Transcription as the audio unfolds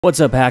What's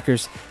up,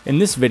 hackers? In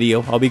this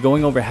video, I'll be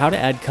going over how to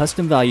add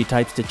custom value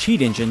types to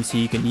Cheat Engine so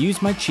you can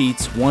use my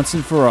cheats once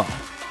and for all.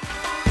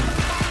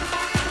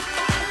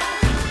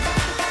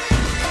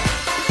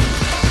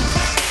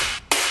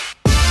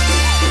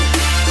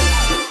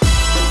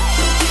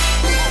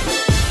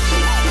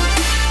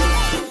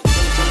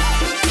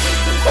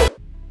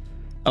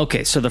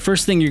 Okay, so the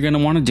first thing you're going to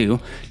want to do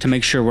to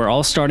make sure we're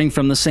all starting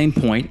from the same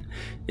point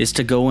is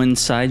to go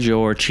inside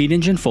your Cheat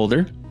Engine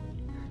folder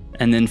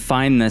and then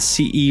find the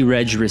CE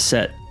reg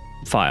reset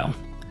file.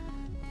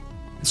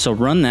 So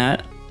run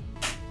that.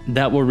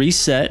 That will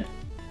reset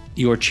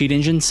your Cheat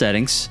Engine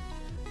settings,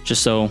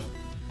 just so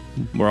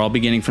we're all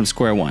beginning from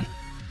square one.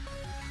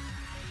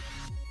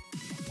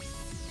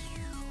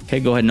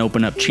 Okay, go ahead and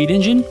open up Cheat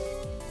Engine.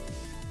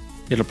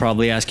 It'll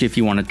probably ask you if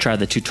you want to try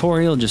the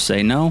tutorial, just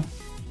say no.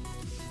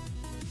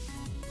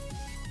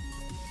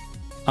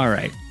 All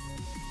right.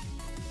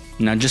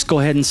 Now just go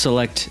ahead and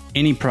select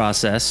any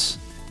process.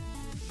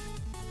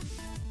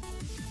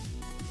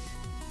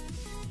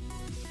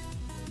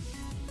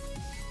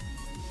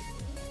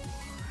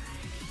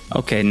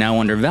 Okay, now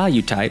under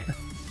value type,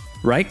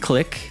 right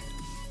click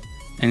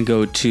and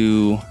go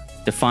to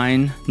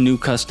define new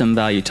custom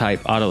value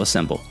type auto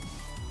assemble.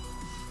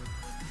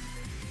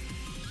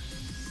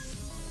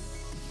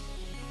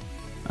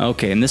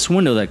 Okay, in this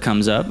window that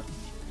comes up,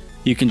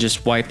 you can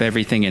just wipe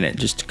everything in it.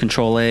 Just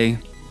Control A,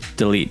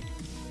 delete.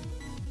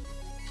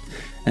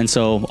 And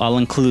so I'll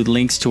include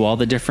links to all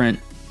the different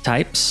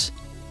types.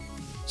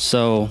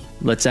 So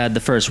let's add the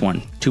first one,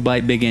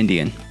 Byte Big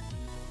Endian.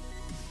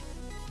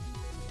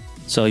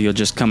 So you'll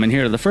just come in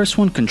here to the first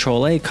one,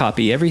 Control A,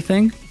 copy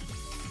everything.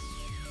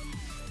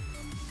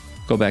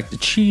 Go back to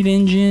Cheat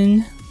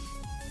Engine.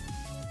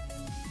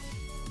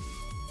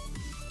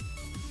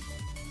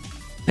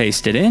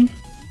 Paste it in.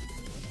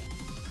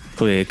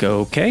 Click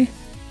OK.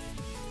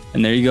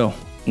 And there you go,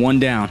 one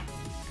down.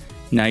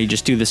 Now you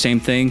just do the same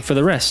thing for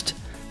the rest.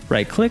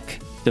 Right click,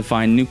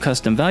 define new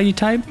custom value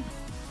type.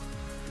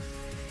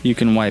 You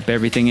can wipe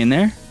everything in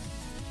there.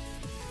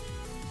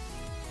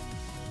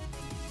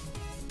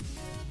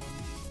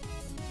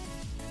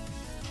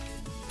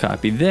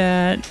 Copy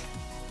that.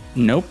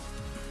 Nope.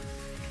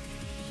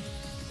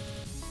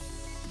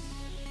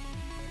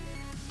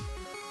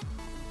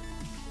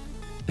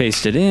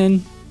 Paste it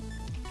in.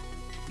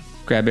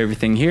 Grab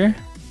everything here.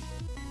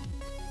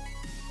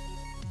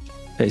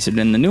 Paste it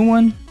in the new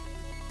one.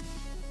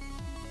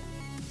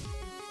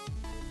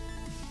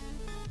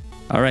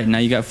 All right, now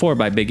you got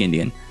 4Byte Big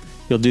Endian.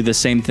 You'll do the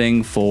same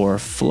thing for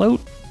float.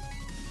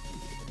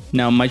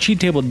 Now my cheat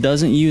table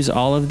doesn't use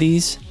all of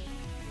these,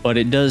 but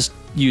it does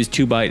use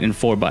 2Byte and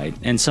 4Byte,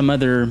 and some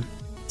other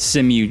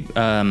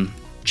simu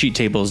cheat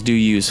tables do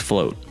use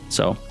float.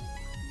 So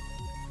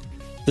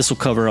this will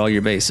cover all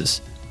your bases.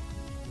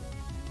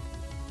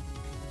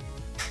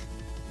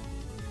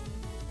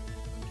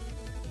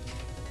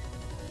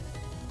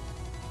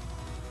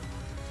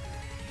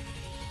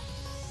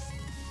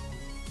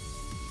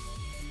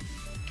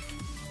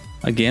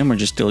 Again, we're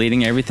just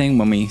deleting everything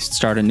when we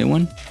start a new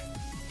one.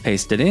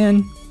 Paste it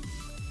in.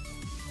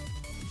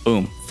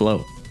 Boom,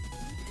 float.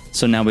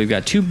 So now we've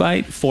got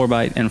 2Byte,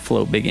 4Byte, and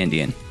float Big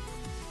Endian.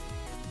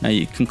 Now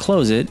you can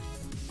close it,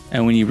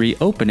 and when you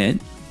reopen it,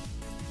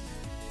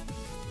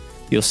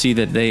 you'll see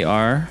that they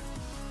are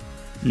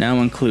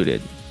now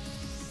included.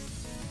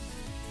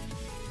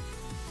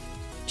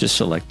 Just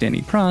select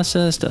any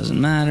process, doesn't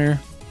matter.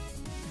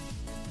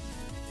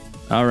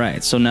 All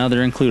right, so now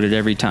they're included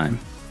every time.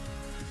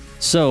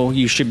 So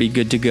you should be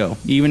good to go.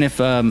 Even if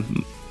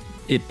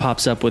it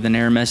pops up with an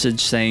error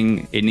message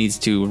saying it needs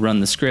to run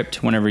the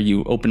script whenever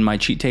you open my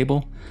cheat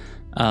table,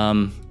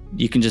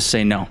 you can just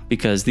say no,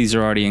 because these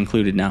are already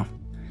included now.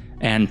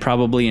 And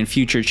probably in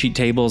future cheat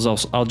tables,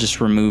 I'll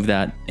just remove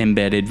that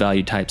embedded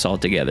value types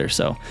altogether.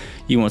 So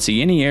you won't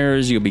see any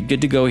errors, you'll be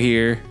good to go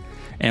here.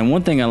 And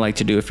one thing I like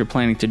to do if you're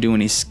planning to do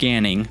any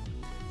scanning,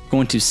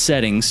 go into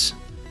settings,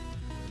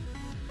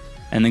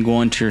 and then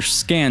go into your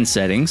scan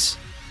settings,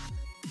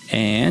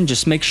 and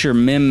just make sure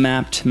mem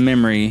mapped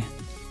memory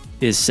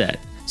is set.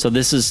 So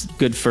this is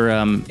good for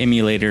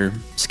emulator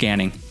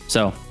scanning.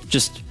 So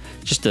just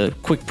a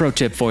quick pro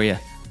tip for you.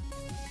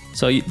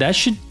 So that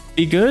should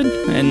be good,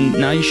 and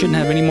now you shouldn't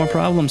have any more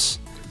problems.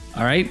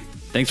 All right,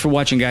 thanks for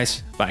watching,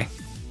 guys. Bye.